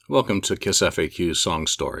Welcome to Kiss FAQ's Song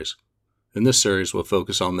Stories. In this series, we'll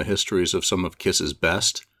focus on the histories of some of Kiss's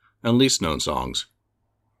best and least known songs.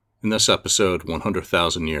 In this episode,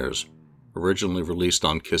 100,000 Years, originally released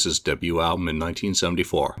on Kiss's debut album in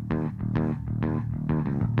 1974.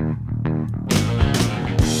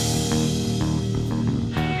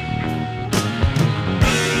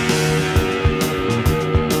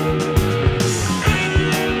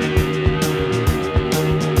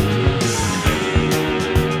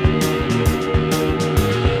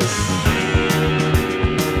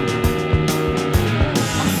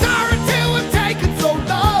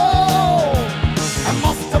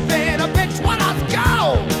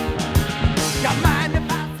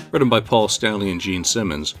 Written by Paul Stanley and Gene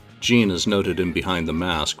Simmons, Gene, as noted in Behind the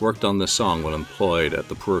Mask, worked on this song when employed at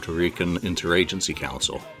the Puerto Rican Interagency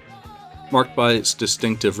Council. Marked by its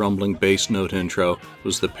distinctive rumbling bass note intro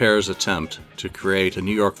was the pair's attempt to create a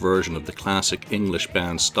New York version of the classic English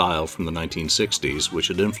band style from the 1960s, which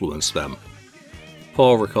had influenced them.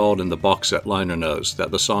 Paul recalled in the box set liner notes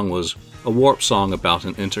that the song was a warp song about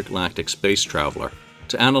an intergalactic space traveler.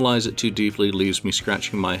 To analyze it too deeply leaves me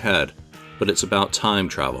scratching my head, but it's about time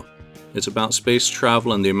travel. It's about space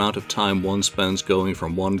travel and the amount of time one spends going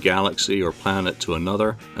from one galaxy or planet to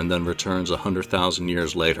another and then returns 100,000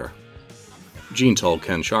 years later. Gene told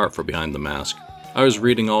Ken Sharp for Behind the Mask, "I was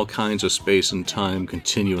reading all kinds of space and time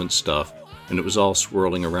continuance stuff, and it was all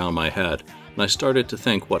swirling around my head, and I started to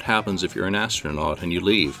think, what happens if you're an astronaut and you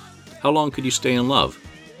leave? How long could you stay in love?"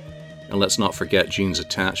 And let's not forget Gene's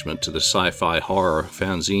attachment to the sci-fi horror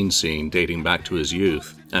fanzine scene dating back to his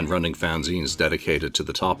youth, and running fanzines dedicated to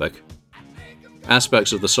the topic.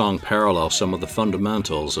 Aspects of the song parallel some of the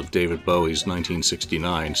fundamentals of David Bowie's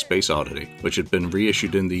 1969 Space Oddity, which had been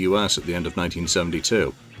reissued in the US at the end of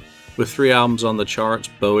 1972. With 3 albums on the charts,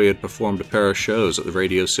 Bowie had performed a pair of shows at the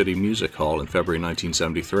Radio City Music Hall in February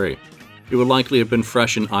 1973. It would likely have been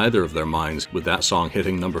fresh in either of their minds, with that song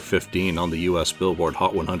hitting number 15 on the US Billboard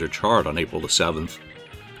Hot 100 chart on April the 7th.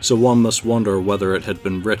 So one must wonder whether it had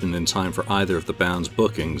been written in time for either of the band's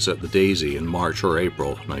bookings at the Daisy in March or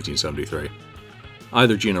April 1973.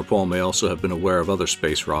 Either Gene or Paul may also have been aware of other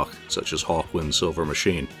space rock, such as Hawkwind's Silver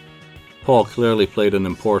Machine. Paul clearly played an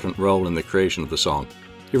important role in the creation of the song.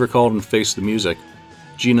 He recalled in Face the Music,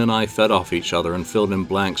 "Gene and I fed off each other and filled in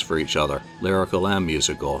blanks for each other, lyrical and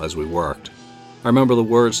musical, as we worked. I remember the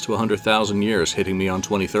words to 100,000 Years hitting me on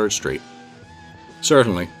 23rd Street.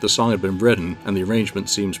 Certainly, the song had been written, and the arrangement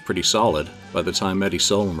seems pretty solid, by the time Eddie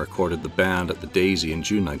Solon recorded the band at the Daisy in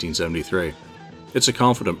June 1973. It's a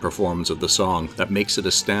confident performance of the song that makes it a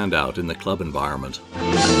standout in the club environment.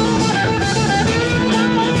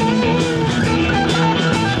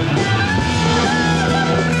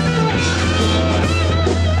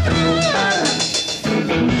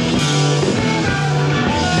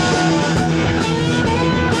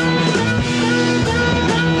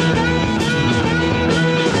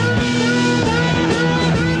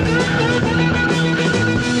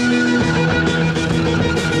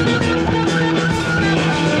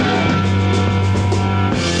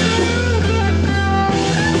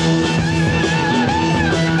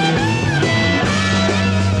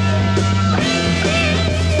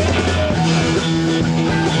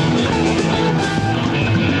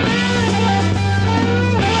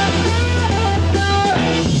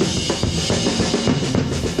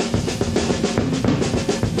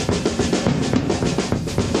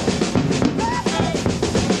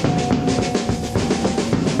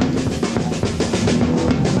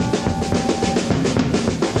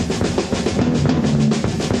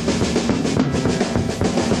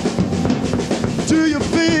 Do you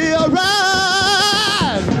feel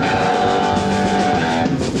right?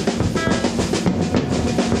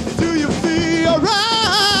 Do you feel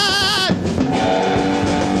right?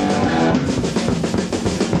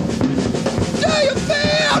 Do you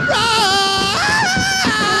feel right?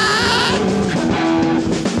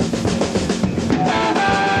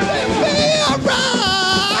 Do you feel right?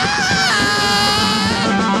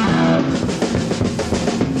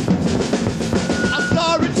 I'm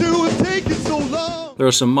sorry to have taken so long. There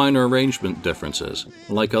are some minor arrangement differences.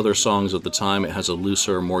 Like other songs of the time, it has a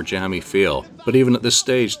looser, more jammy feel. But even at this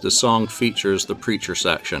stage, the song features the Preacher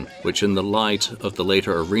section, which in the light of the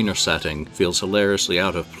later arena setting feels hilariously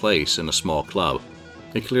out of place in a small club.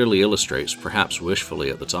 It clearly illustrates, perhaps wishfully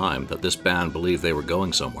at the time, that this band believed they were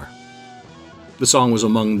going somewhere. The song was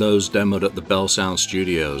among those demoed at the Bell Sound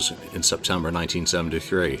Studios in September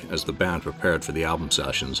 1973 as the band prepared for the album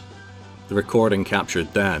sessions. The recording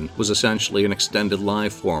captured then was essentially an extended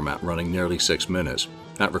live format running nearly 6 minutes.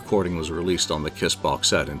 That recording was released on the Kiss box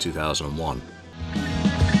set in 2001.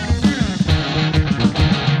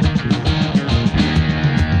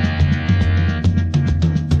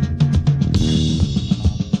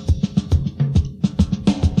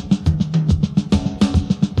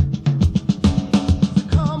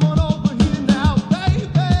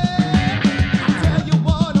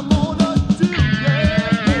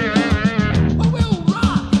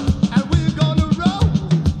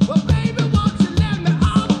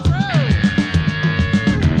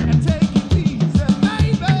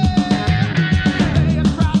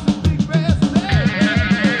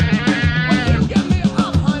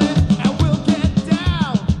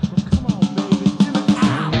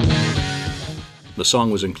 song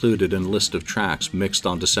was included in a list of tracks mixed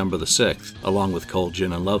on December the 6th, along with Cold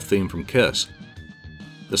Gin and Love theme from Kiss.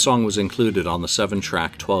 The song was included on the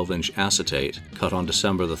 7-track 12-inch acetate, cut on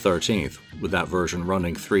December the 13th, with that version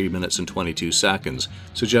running 3 minutes and 22 seconds,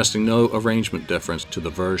 suggesting no arrangement difference to the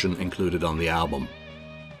version included on the album.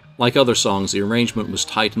 Like other songs, the arrangement was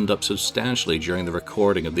tightened up substantially during the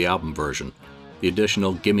recording of the album version. The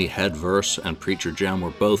additional Gimme Head verse and Preacher Jam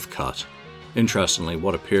were both cut. Interestingly,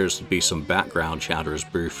 what appears to be some background chatter is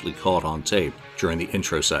briefly caught on tape during the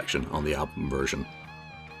intro section on the album version.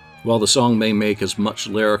 While the song may make as much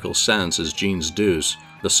lyrical sense as Gene's Deuce,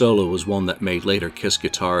 the solo was one that made later Kiss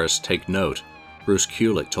guitarists take note. Bruce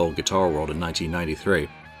Kulick told Guitar World in 1993,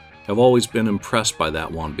 "I've always been impressed by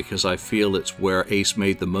that one because I feel it's where Ace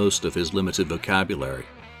made the most of his limited vocabulary.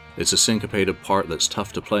 It's a syncopated part that's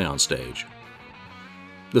tough to play on stage."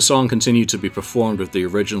 The song continued to be performed with the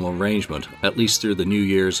original arrangement, at least through the New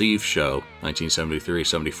Year's Eve show,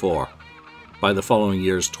 1973-74. By the following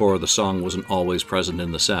year's tour, the song wasn't always present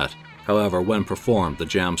in the set. However, when performed, the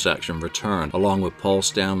jam section returned, along with Paul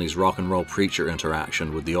Stanley's rock and roll preacher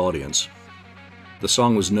interaction with the audience. The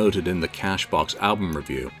song was noted in the Cashbox album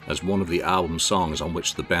review as one of the album songs on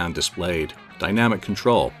which the band displayed dynamic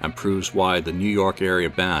control and proves why the New York area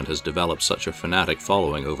band has developed such a fanatic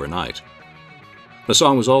following overnight. The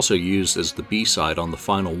song was also used as the B-side on the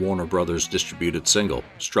final Warner Brothers distributed single,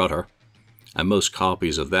 Strutter, and most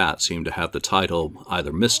copies of that seem to have the title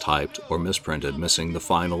either mistyped or misprinted, missing the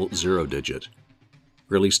final 0 digit.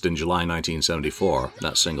 Released in July 1974,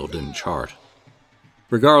 that single didn't chart.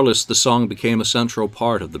 Regardless, the song became a central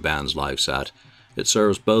part of the band's live set. It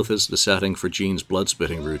serves both as the setting for Gene's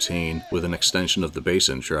blood-spitting routine, with an extension of the bass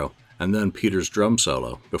intro, and then Peter's drum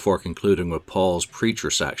solo, before concluding with Paul's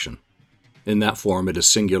preacher section. In that form, it is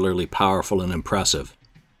singularly powerful and impressive.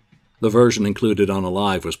 The version included on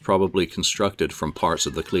Alive was probably constructed from parts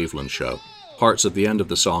of the Cleveland show. Parts at the end of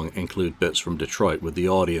the song include bits from Detroit, with the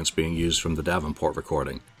audience being used from the Davenport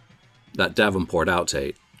recording. That Davenport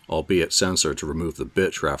outtake, albeit censored to remove the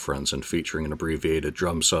bitch reference and featuring an abbreviated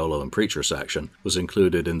drum solo and preacher section, was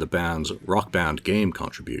included in the band's Rock Band Game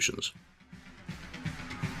contributions.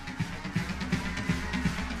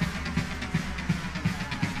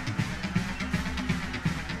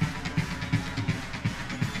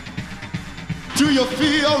 Do you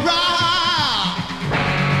feel right?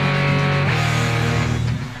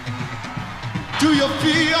 Do you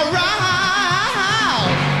feel right?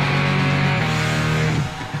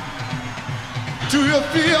 Do you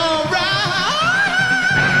feel right?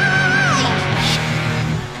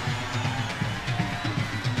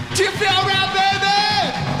 Do you feel right, baby?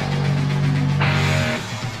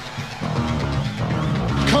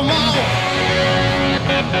 Come on.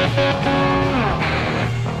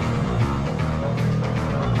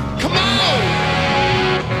 Come on!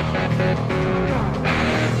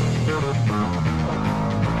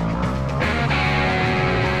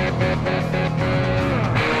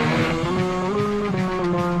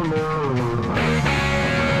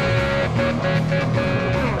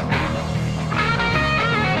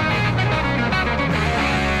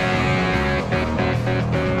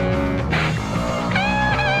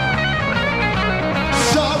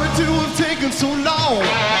 Sorry to have taken so long.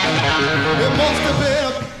 It must have been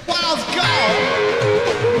a while's gone.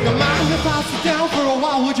 You mind if I sit down for a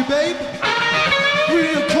while, would you, babe?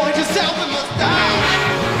 Reacquaint yourself with my style.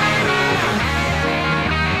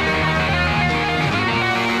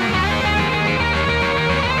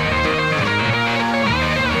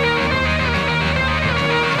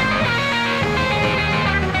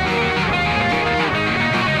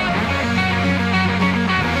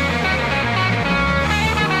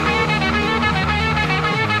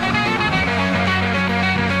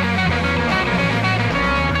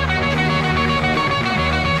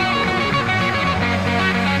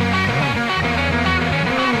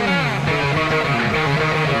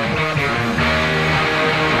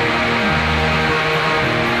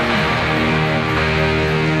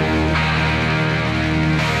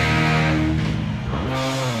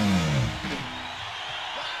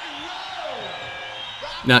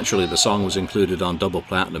 Naturally, the song was included on Double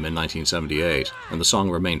Platinum in 1978, and the song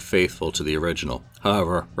remained faithful to the original.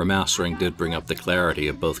 However, remastering did bring up the clarity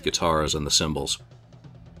of both guitars and the cymbals.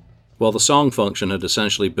 While the song function had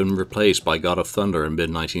essentially been replaced by God of Thunder in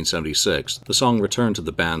mid-1976, the song returned to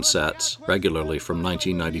the band's sets regularly from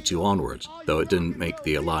 1992 onwards, though it didn't make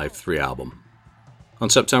the Alive 3 album. On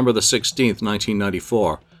September the 16th,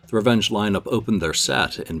 1994, the Revenge lineup opened their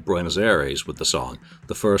set in Buenos Aires with the song,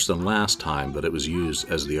 the first and last time that it was used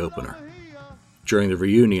as the opener. During the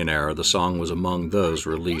reunion era, the song was among those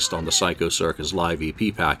released on the Psycho Circus live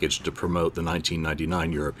EP package to promote the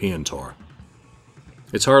 1999 European tour.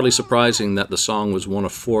 It's hardly surprising that the song was one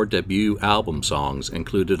of 4 debut album songs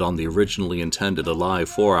included on the originally intended Alive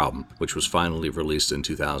 4 album, which was finally released in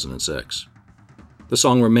 2006. The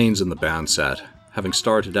song remains in the band set, having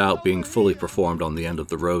started out being fully performed on the End of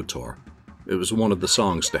the Road tour. It was one of the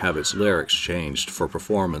songs to have its lyrics changed for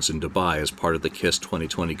performance in Dubai as part of the Kiss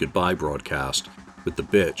 2020 Goodbye broadcast, with the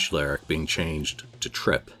Bitch lyric being changed to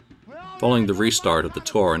Trip. Following the restart of the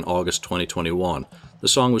tour in August 2021, the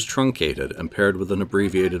song was truncated and paired with an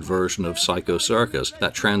abbreviated version of Psycho Circus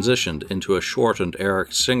that transitioned into a shortened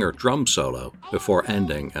Eric Singer drum solo before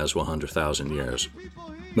ending as 100,000 Years.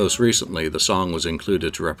 Most recently, the song was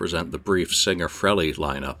included to represent the brief Singer-Frelly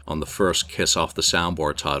lineup on the first Kiss Off the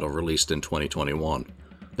Soundboard title released in 2021.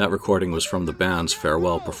 That recording was from the band's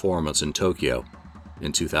farewell performance in Tokyo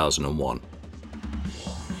in 2001.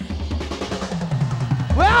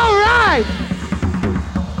 Well, all right.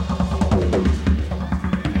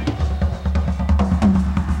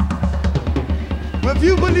 Well, if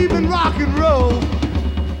you believe in rock and roll,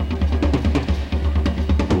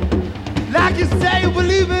 like you say you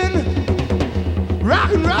believe in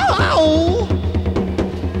rock and roll,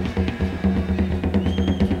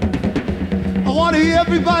 I want to hear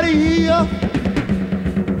everybody here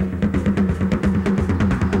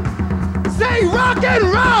say rock and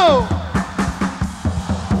roll.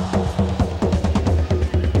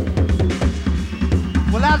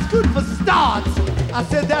 Well, that's good for starts. I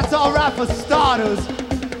said that's all right for starters.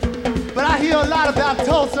 But I hear a lot about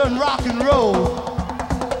Tulsa and rock and roll.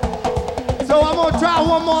 So I'm gonna try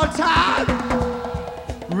one more time.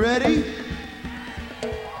 Ready?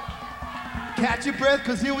 Catch your breath,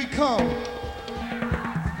 cause here we come.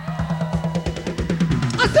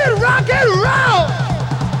 I said rock and roll!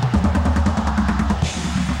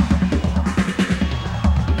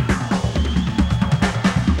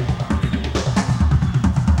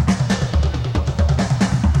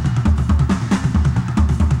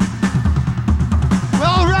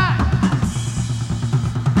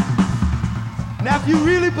 If you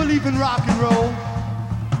really believe in rock and roll,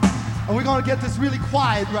 and we're gonna get this really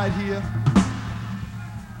quiet right here.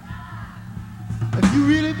 If you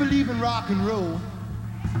really believe in rock and roll,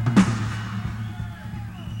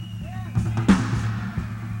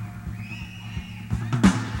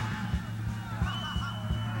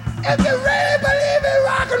 if you really believe in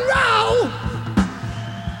rock and roll,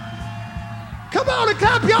 come on and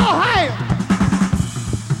clap your hands.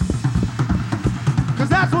 Cause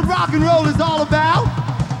that's what rock and roll is all about.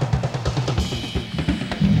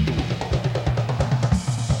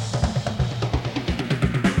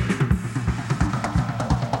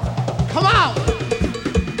 Come on!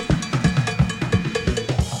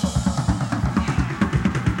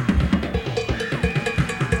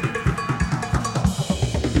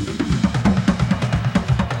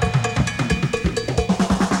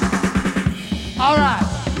 All right.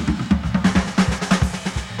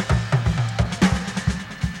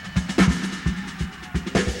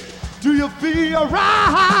 Do you feel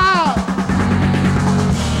right?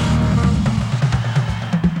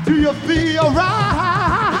 Do you feel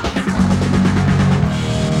right?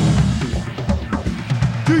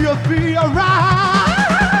 Do you feel right?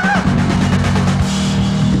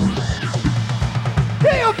 Do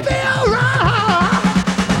you feel right?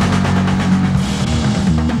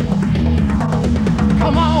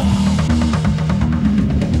 Come on.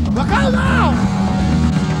 Well, come on.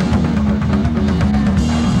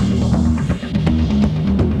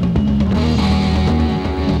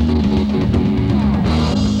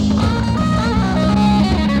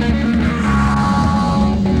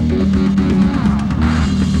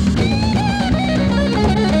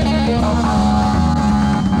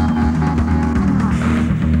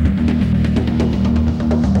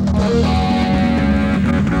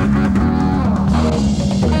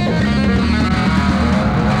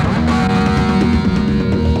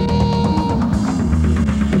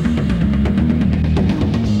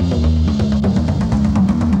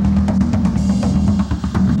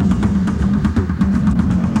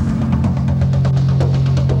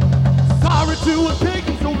 To have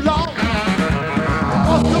taken so long.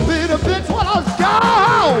 Must have been a bitch while I was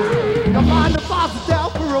gone. You mind if I sit down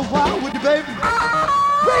for a while with you, baby?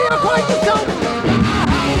 Real quick, you